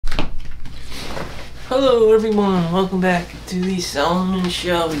Hello everyone, welcome back to the Solomon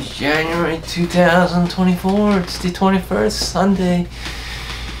Show. It's January 2024, it's the 21st, Sunday.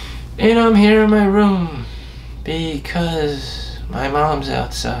 And I'm here in my room because my mom's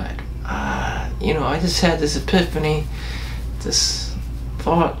outside. I just had this epiphany, this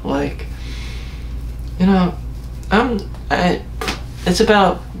thought like, it's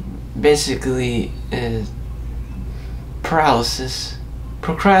about basically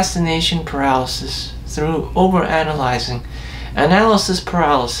procrastination paralysis through overanalyzing. Analysis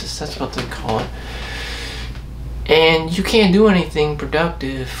paralysis, that's what they call it. And you can't do anything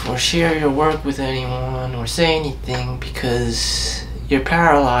productive or share your work with anyone or say anything because you're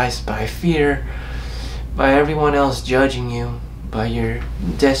paralyzed by fear, by everyone else judging you, by your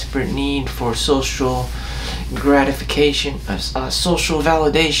desperate need for social gratification, social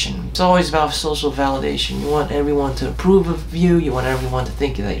validation. It's always about social validation. You want everyone to approve of you. You want everyone to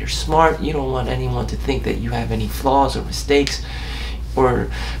think that you're smart. You don't want anyone to think that you have any flaws or mistakes,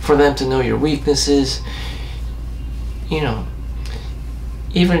 or for them to know your weaknesses.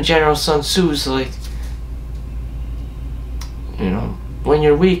 Even General Sun Tzu's like, when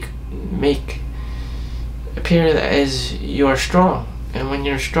you're weak, make appear as you are strong, and when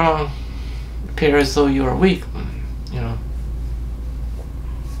you're strong, appear as though you are weak,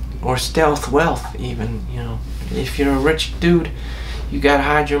 or stealth wealth even, if you're a rich dude, you gotta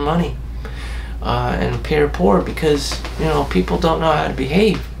hide your money, and appear poor because, people don't know how to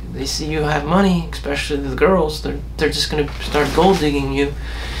behave. They see you have money, especially the girls, they're just gonna start gold digging you,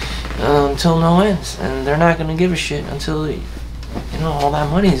 until no ends, and they're not gonna give a shit until, all that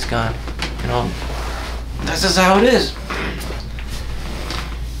money is gone. That's just how it is.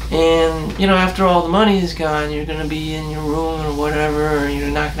 And, after all the money is gone, you're going to be in your room or whatever, or you're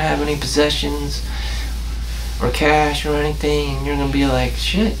not going to have any possessions or cash or anything, and you're going to be like,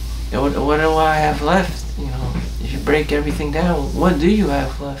 shit, what do I have left? If you break everything down, what do you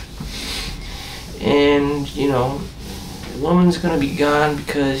have left? And, the woman's going to be gone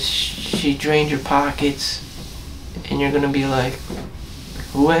because she drained your pockets, and you're going to be like,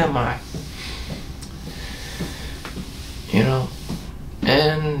 who am I?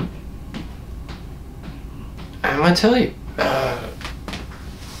 And I'm gonna tell you,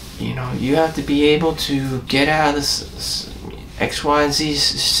 you have to be able to get out of this X, Y, and Z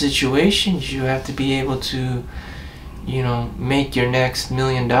situations. You have to be able to, make your next $1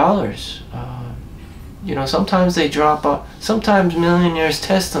 million. Sometimes they drop off. Sometimes millionaires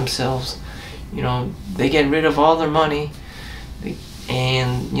test themselves. They get rid of all their money,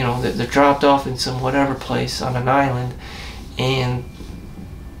 and they're dropped off in some whatever place on an island, and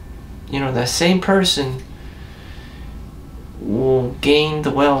that same person will gain the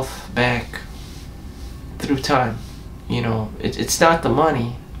wealth back through time. It's not the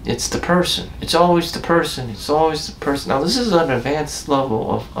money, it's the person. It's always the person. It's always the person. Now this is an advanced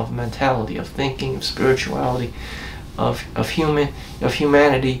level of mentality, of thinking, of spirituality, of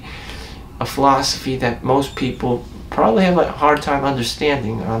humanity, a philosophy that most people probably have a hard time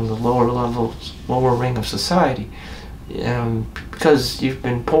understanding on the lower ring of society. Because you've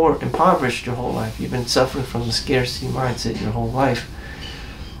been impoverished your whole life. You've been suffering from the scarcity mindset your whole life.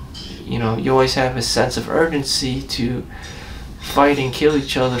 You always have a sense of urgency to fight and kill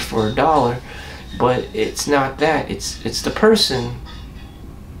each other for $1, but it's not that. It's the person.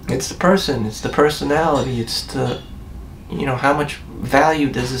 It's the person. It's the personality. It's the, how much value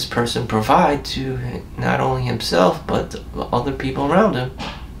does this person provide to not only himself but the other people around him.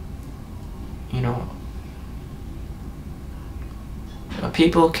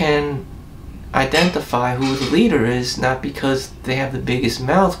 People can identify who the leader is not because they have the biggest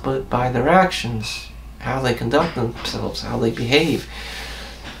mouth, but by their actions, how they conduct themselves, how they behave,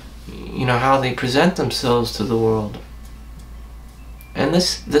 how they present themselves to the world. And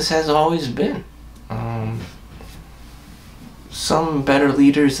this has always been. Some better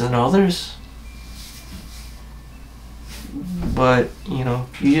leaders than others, but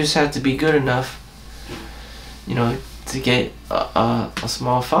you just have to be good enough, to get a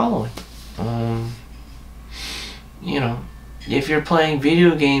small following. If you're playing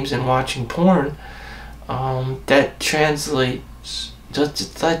video games and watching porn, that translates,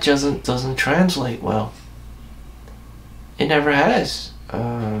 that doesn't translate well. It never has.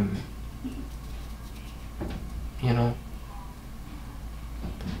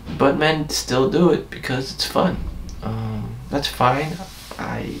 But men still do it because it's fun. That's fine.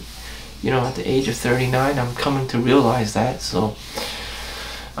 At the age of 39, I'm coming to realize that, so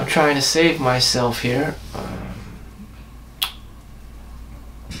I'm trying to save myself here.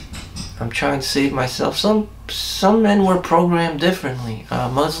 I'm trying to save myself. Some men were programmed differently.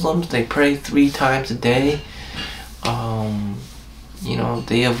 Muslims, they pray 3 times a day. You know,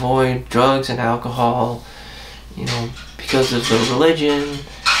 they avoid drugs and alcohol, you know, because of their religion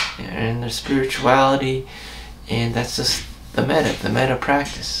and their spirituality, and that's just the meta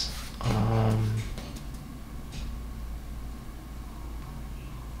practice.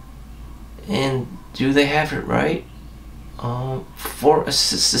 And do they have it right? For a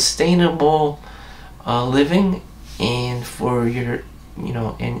sustainable living, and for your, you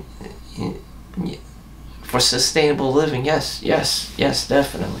know, and for sustainable living, yes,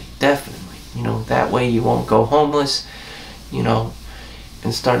 definitely. You know, that way you won't go homeless, you know,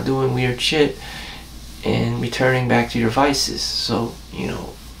 and start doing weird shit and returning back to your vices. So, you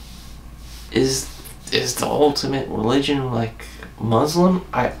know, is the ultimate religion like Muslim?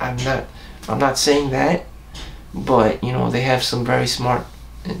 I'm not saying that, but you know, they have some very smart,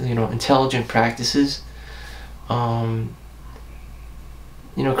 you know, intelligent practices. You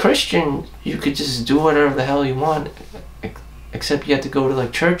know, Christian, you could just do whatever the hell you want, except you have to go to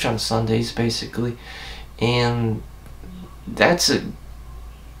like church on Sundays, basically, and that's a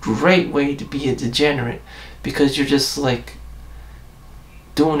great way to be a degenerate, because you're just like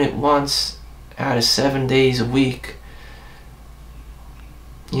doing it once out of 7 days a week.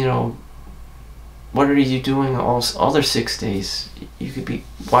 You know, what are you doing all other 6 days? You could be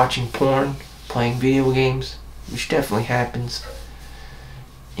watching porn, playing video games, which definitely happens,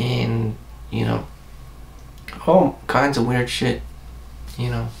 and you know, all kinds of weird shit, you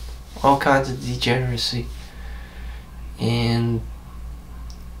know, all kinds of degeneracy, and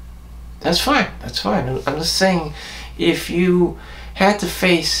that's fine. I'm just saying, if you had to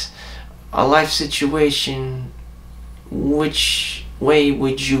face a life situation, which way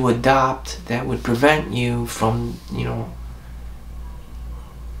would you adopt that would prevent you from, you know,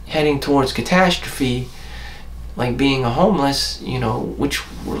 heading towards catastrophe, like being a homeless? You know, which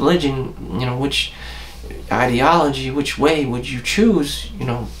religion, you know, which ideology, which way would you choose, you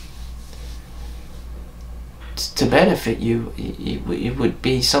know, to benefit you? It would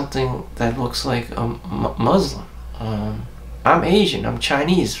be something that looks like a Muslim. I'm Asian, I'm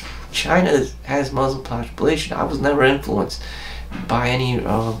Chinese. China has Muslim population. I was never influenced by any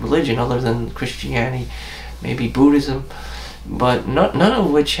religion other than Christianity, maybe Buddhism, but none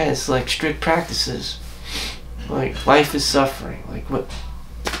of which has like strict practices. Like, life is suffering. Like, what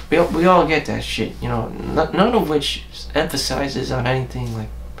we all get that shit, you know. None of which emphasizes on anything like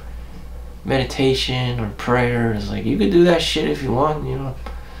meditation or prayer. Is like, you could do that shit if you want, you know,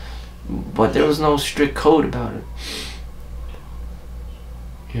 but there was no strict code about it,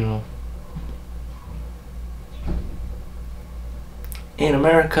 you know. In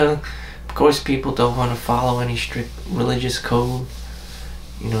America, of course, people don't want to follow any strict religious code.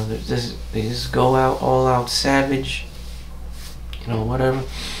 You know, they just go out all out savage, you know, whatever.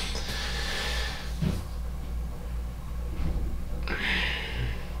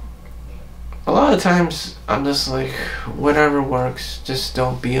 A lot of times I'm just like, whatever works, just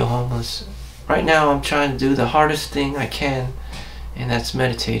don't be a homeless. Right now I'm trying to do the hardest thing I can, and that's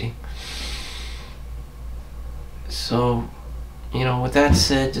meditating. So, you know, with that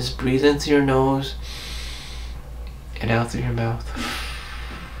said, just breathe in through your nose and out through your mouth.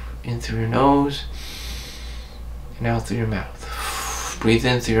 In through your nose and out through your mouth. Breathe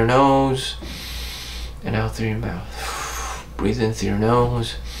in through your nose and out through your mouth. Breathe in through your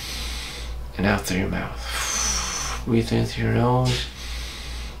nose and out through your mouth. Breathe in through your nose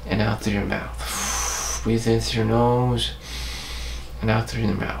and out through your mouth. Breathe in through your nose and out through your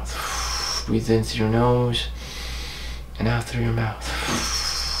mouth. Breathe in through your nose and out through your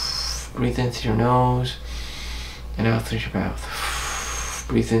mouth. Breathe in through your nose and out through your mouth.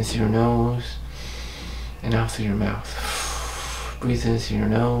 Breathe in through your nose and out through your mouth. Breathe in through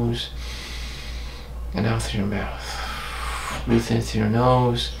your nose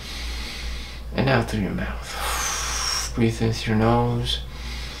and out through your mouth. Breathe in through your nose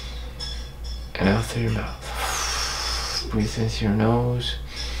and out through your mouth. Breathe in through your nose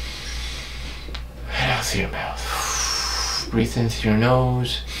and out through your mouth. Breathe in through your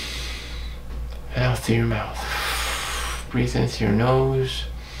nose and out through your mouth. Breathe in through your nose and out through your mouth. Breathe in through your nose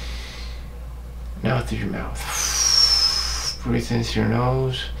and out through your mouth. Breathe in through your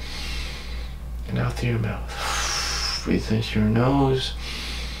nose and out through your mouth. Breathe in through your nose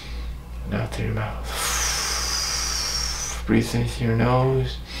and out through your mouth. Breathe in through your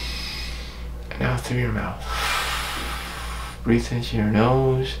nose and out through your mouth. Breathe in through your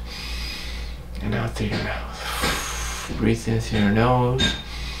nose and out through your mouth. Breathe in through your nose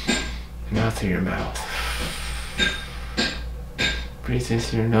and out through your mouth. Breathe in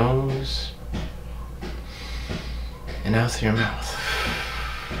through your nose and out through your mouth.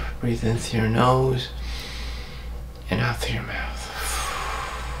 Breathe in through your nose and out through your mouth.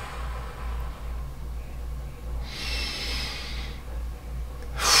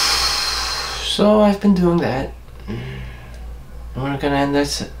 So I've been doing that. And we're gonna end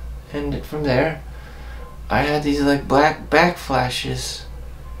it from there. I had these like black back flashes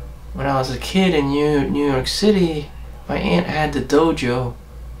when I was a kid in New York City. My aunt had the dojo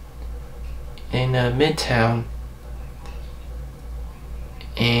in Midtown,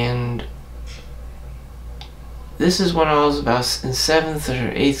 and this is when I was about in 7th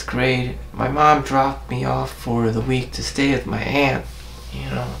or 8th grade. My mom dropped me off for the week to stay with my aunt, you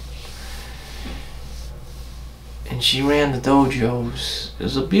know. And she ran the dojos. It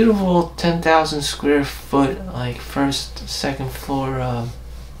was a beautiful 10,000 square foot, like first, second floor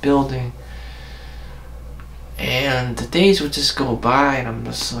building. And the days would just go by, and I'm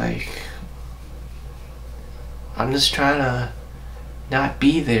just like, I'm just trying to not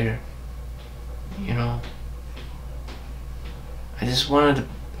be there, you know. I just wanted to,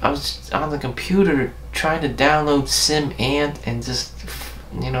 I was on the computer trying to download SimAnt and just,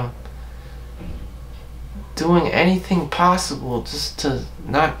 you know, doing anything possible just to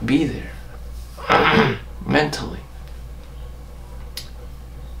not be there mentally.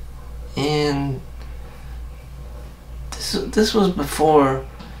 And this was before,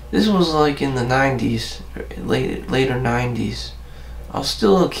 this was like in the 90s, later 90s. I was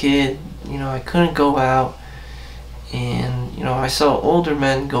still a kid, you know. I couldn't go out, and you know, I saw older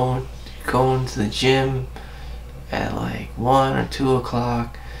men going to the gym at like 1 or 2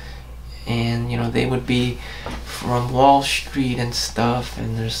 o'clock, and you know, they would be from Wall Street and stuff,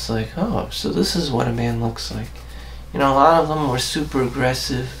 and there's like, oh, so this is what a man looks like. You know, a lot of them were super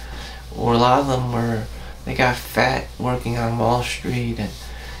aggressive, or a lot of them were, they got fat working on Wall Street, and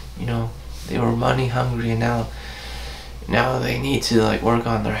you know, they were money hungry, and now they need to like work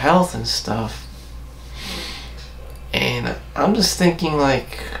on their health and stuff. And I'm just thinking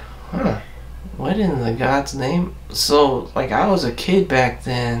like, what in the God's name? So like, I was a kid back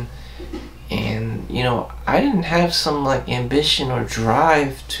then, and you know, I didn't have some like ambition or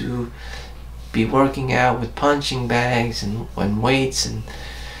drive to be working out with punching bags and weights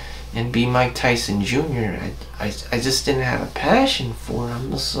and be Mike Tyson Jr. I just didn't have a passion for it.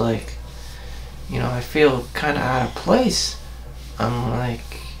 I'm just like, you know, I feel kind of out of place. I'm like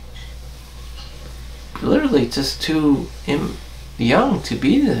literally just too young to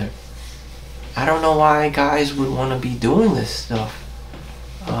be there. I don't know why guys would want to be doing this stuff.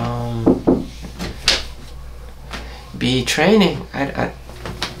 Be training. I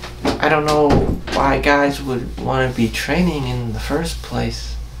don't know why guys would want to be training in the first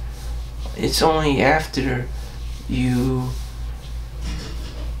place. It's only after you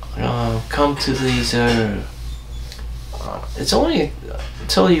come to these it's only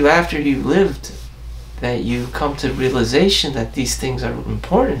until after you lived that you come to realization that these things are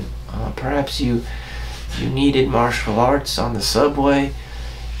important. Perhaps you needed martial arts on the subway,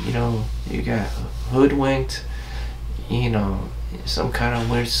 you know, you got hoodwinked, you know, some kind of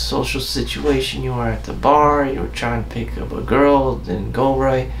weird social situation, you were at the bar, you were trying to pick up a girl, didn't go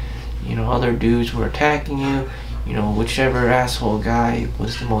right, you know, other dudes were attacking you, you know, whichever asshole guy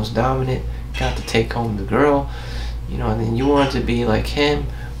was the most dominant got to take home the girl, you know, and then you wanted to be like him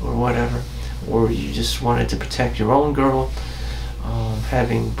or whatever, or you just wanted to protect your own girl,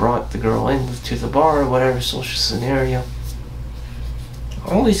 having brought the girl into the bar or whatever social scenario.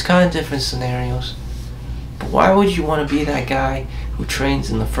 All these kind of different scenarios. But why would you want to be that guy who trains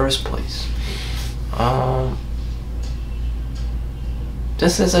in the first place?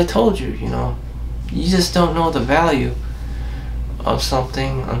 Just as I told you, you know, you just don't know the value of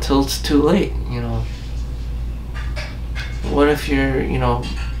something until it's too late, you know. What if you're, you know,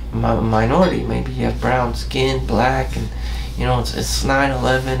 minority? Maybe you have brown skin, black, and you know, it's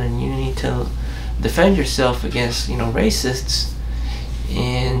 9/11 and you need to defend yourself against, you know, racists,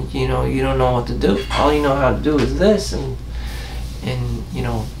 and you know, you don't know what to do. All you know how to do is this, and you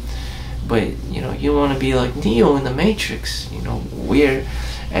know, but you know, you want to be like Neo in the Matrix, you know, where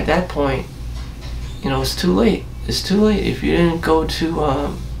at that point, you know, it's too late. It's too late if you didn't go to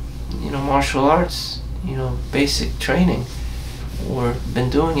you know, martial arts, you know, basic training, or been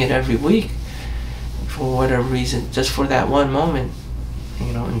doing it every week for whatever reason, just for that one moment,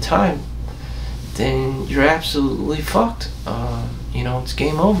 you know, in time, then you're absolutely fucked. You know, it's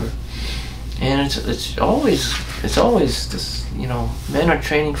game over. And it's always this, you know, men are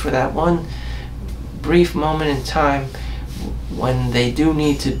training for that one brief moment in time when they do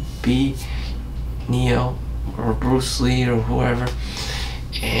need to be Neo or Bruce Lee or whoever,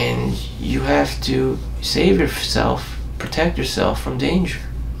 and you have to save yourself, protect yourself from danger.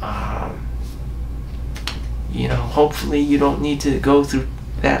 You know, hopefully you don't need to go through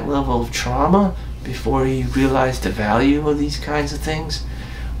that level of trauma before you realize the value of these kinds of things,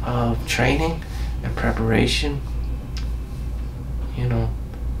 of training and preparation. You know,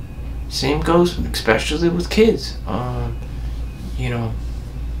 same goes especially with kids. You know,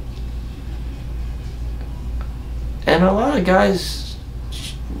 and a lot of guys,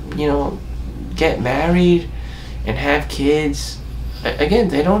 you know, get married and have kids. Again,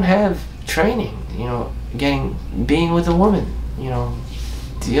 they don't have training, you know, being with a woman, you know,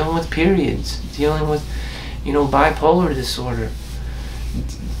 dealing with periods, dealing with, you know, bipolar disorder,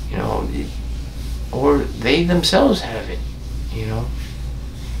 you know, or they themselves have it, you know,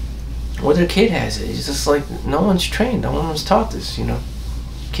 or their kid has it. It's just like no one's trained, no one was taught this, you know.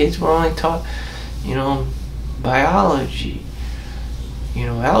 Kids were only taught, you know, biology, you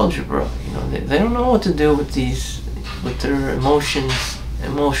know, algebra, you know, they don't know what to do with these, with their emotions,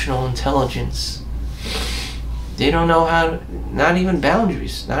 emotional intelligence. They don't know how to, not even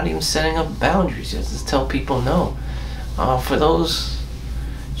boundaries, not even setting up boundaries. You have to tell people no. For those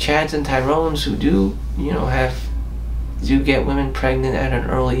Chads and Tyrones who do, you know, do get women pregnant at an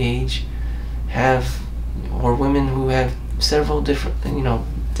early age, or women who have several different, you know,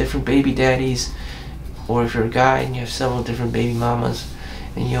 different baby daddies, or if you're a guy and you have several different baby mamas,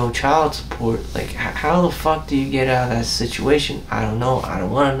 and you owe child support, like, how the fuck do you get out of that situation? I don't know. I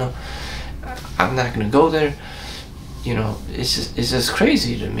don't want to know. I'm not gonna go there. You know, it's just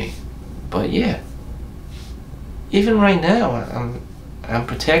crazy to me. But yeah, even right now, I'm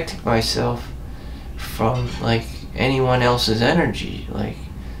protecting myself from like anyone else's energy. Like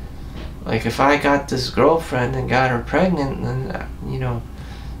if I got this girlfriend and got her pregnant, then you know,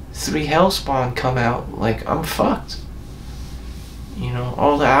 3 hellspawn come out, like I'm fucked. You know,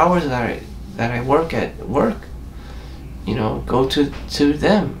 all the hours that I work at work, you know, go to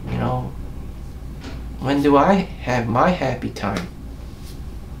them. You know, when do I have my happy time?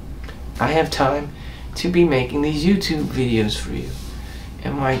 I have time to be making these YouTube videos for you.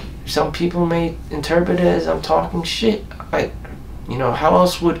 And some people may interpret it as I'm talking shit. You know, how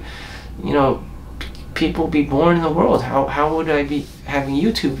else would, you know, people be born in the world? How would I be having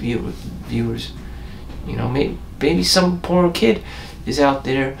YouTube viewers? You know, maybe some poor kid is out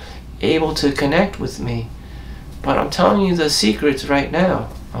there able to connect with me. But I'm telling you the secrets right now.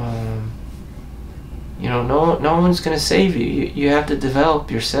 You know, no one's gonna save you. You have to develop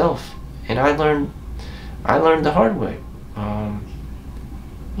yourself. And I learned the hard way.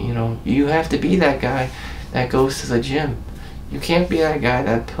 You know, you have to be that guy that goes to the gym. You can't be that guy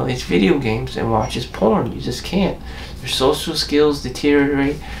that plays video games and watches porn. You just can't. Your social skills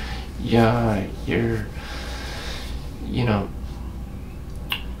deteriorate. Yeah, you know,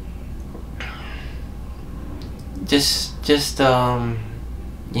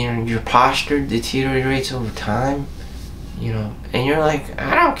 you know, your posture deteriorates over time, you know, and you're like,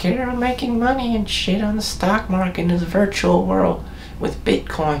 I don't care, I'm making money and shit on the stock market in the virtual world with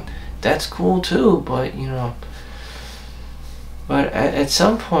Bitcoin. That's cool too, but you know, but at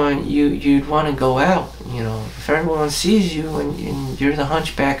some point you'd want to go out, you know. If everyone sees you and you're the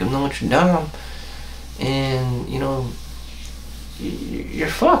hunchback of Notre Dame, and you know, you're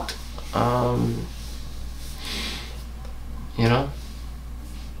fucked. You know,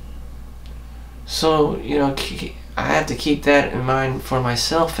 so you know, I have to keep that in mind for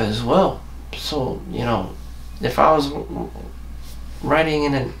myself as well. So you know, if I was writing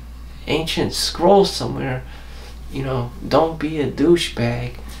in an ancient scroll somewhere, you know, don't be a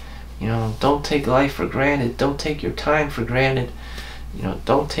douchebag. You know, don't take life for granted. Don't take your time for granted. You know,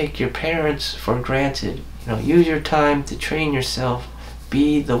 don't take your parents for granted. You know, use your time to train yourself.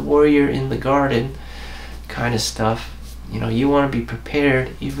 Be the warrior in the garden kind of stuff. You know, you want to be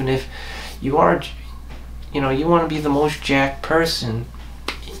prepared, even if you are, you know, you want to be the most jacked person.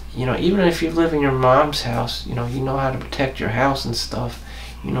 You know, even if you live in your mom's house, you know how to protect your house and stuff.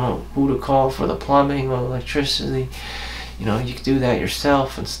 You know who to call for the plumbing or electricity. You know, you can do that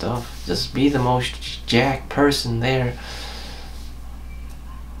yourself and stuff. Just be the most jacked person there.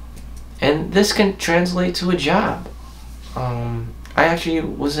 And this can translate to a job. I actually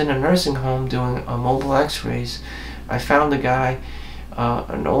was in a nursing home doing mobile x-rays. I found a guy,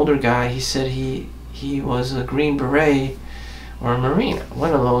 an older guy. He said he was a Green Beret or a Marine,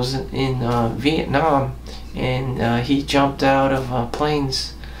 one of those in Vietnam, and he jumped out of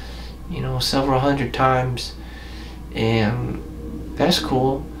planes, you know, several hundred times, and that's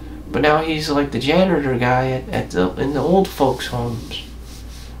cool. But now he's like the janitor guy in the old folks' homes,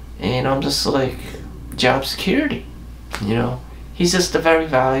 and I'm just like, job security. You know, he's just a very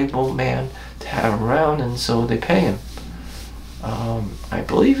valuable man to have around, and so they pay him. I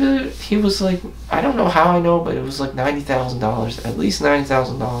believe he was like, I don't know how I know, but it was like $90,000, at least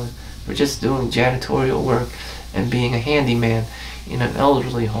 $90,000 for just doing janitorial work and being a handyman in an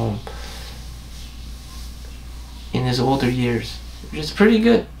elderly home in his older years, which is pretty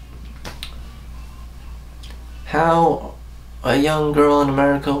good. How a young girl in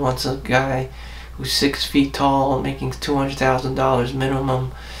America wants a guy who's 6 feet tall, making $200,000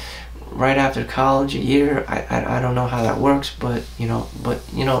 minimum right after college a year. I don't know how that works, but you know,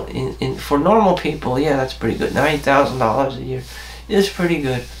 in for normal people, yeah, that's pretty good. $90,000 a year is pretty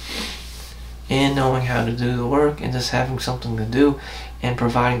good. And knowing how to do the work and just having something to do and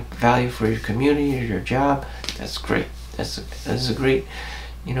providing value for your community or your job, that's great. That's a great,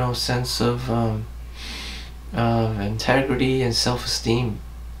 you know, sense of integrity and self-esteem.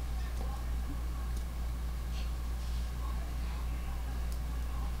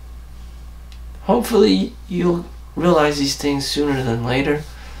 Hopefully you'll realize these things sooner than later.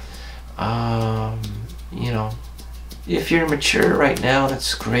 You know, if you're mature right now,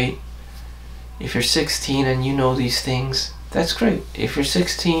 that's great. If you're 16 and you know these things, that's great. If you're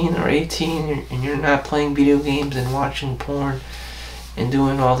 16 or 18 and you're not playing video games and watching porn and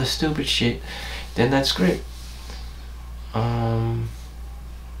doing all this stupid shit, then that's great.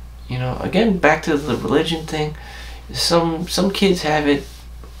 You know, again, back to the religion thing. Some kids have it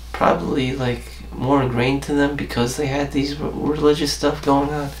probably like more ingrained to them because they had these religious stuff going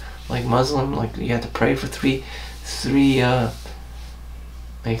on, like Muslim, like you had to pray for three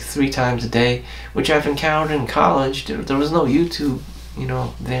times a day, which I've encountered in college. There was no YouTube, you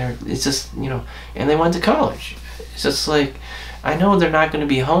know, there. It's just, you know, and they went to college. It's just like, I know they're not going to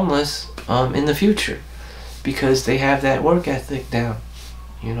be homeless in the future because they have that work ethic down,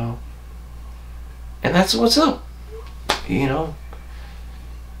 you know. And that's what's up, you know.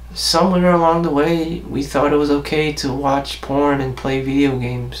 Somewhere along the way, we thought it was okay to watch porn and play video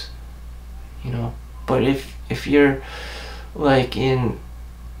games, you know. But if you're like in,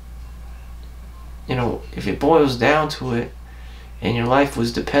 you know, if it boils down to it, and your life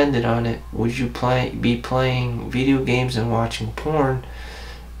was dependent on it, would you be playing video games and watching porn?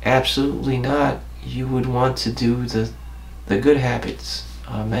 Absolutely not. You would want to do the good habits,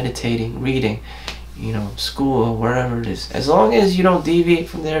 meditating, reading, you know, school, wherever it is. As long as you don't deviate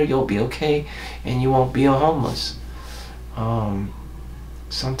from there, you'll be okay, and you won't be a homeless.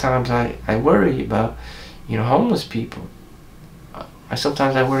 Sometimes I worry about, you know, homeless people.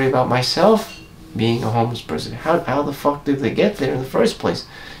 Sometimes I worry about myself being a homeless person. How the fuck did they get there in the first place?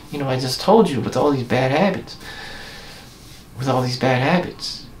 You know, I just told you, with all these bad habits. With all these bad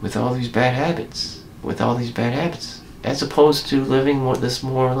habits. With all these bad habits. With all these bad habits. As opposed to living this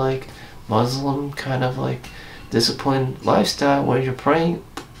more like Muslim kind of like disciplined lifestyle where you're praying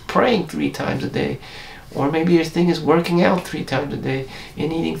 3 times a day, or maybe your thing is working out 3 times a day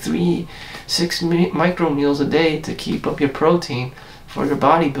and eating 6 micro meals a day to keep up your protein for your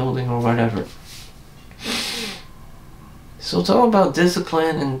bodybuilding or whatever. So it's all about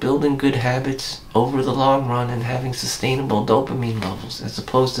discipline and building good habits over the long run and having sustainable dopamine levels, as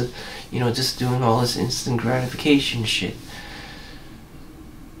opposed to, you know, just doing all this instant gratification shit.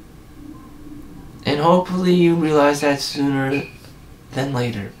 And hopefully you realize that sooner than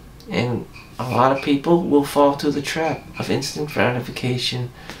later. And a lot of people will fall to the trap of instant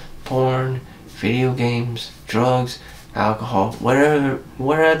gratification, porn, video games, drugs, alcohol, whatever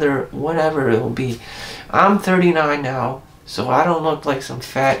it will be. I'm 39 now, so I don't look like some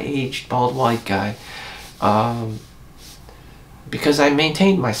fat, aged, bald white guy, because I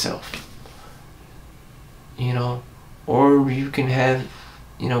maintained myself, you know. Or you can have,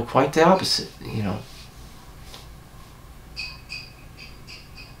 you know, quite the opposite, you know.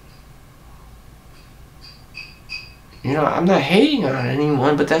 You know, I'm not hating on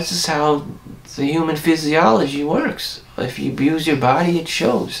anyone, but that's just how the human physiology works. If you abuse your body, it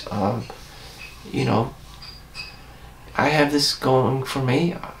shows. You know, I have this going for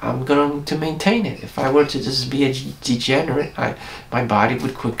me. I'm going to maintain it. If I were to just be a degenerate, my body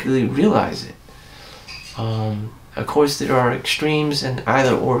would quickly realize it. Of course, there are extremes, and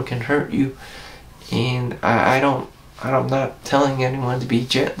either or can hurt you. And I'm not telling anyone to be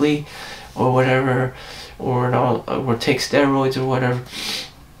Jet Li or whatever, or take steroids or whatever.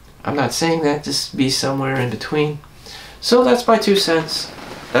 I'm not saying that. Just be somewhere in between. So that's my 2 cents.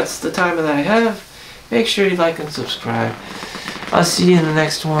 That's the time that I have. Make sure you like and subscribe. I'll see you in the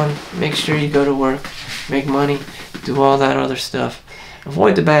next one. Make sure you go to work, make money, do all that other stuff.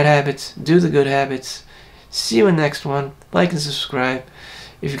 Avoid the bad habits, do the good habits. See you in the next one. Like and subscribe.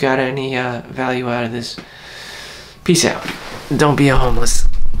 if you got any value out of this. Peace out. Don't be a homeless.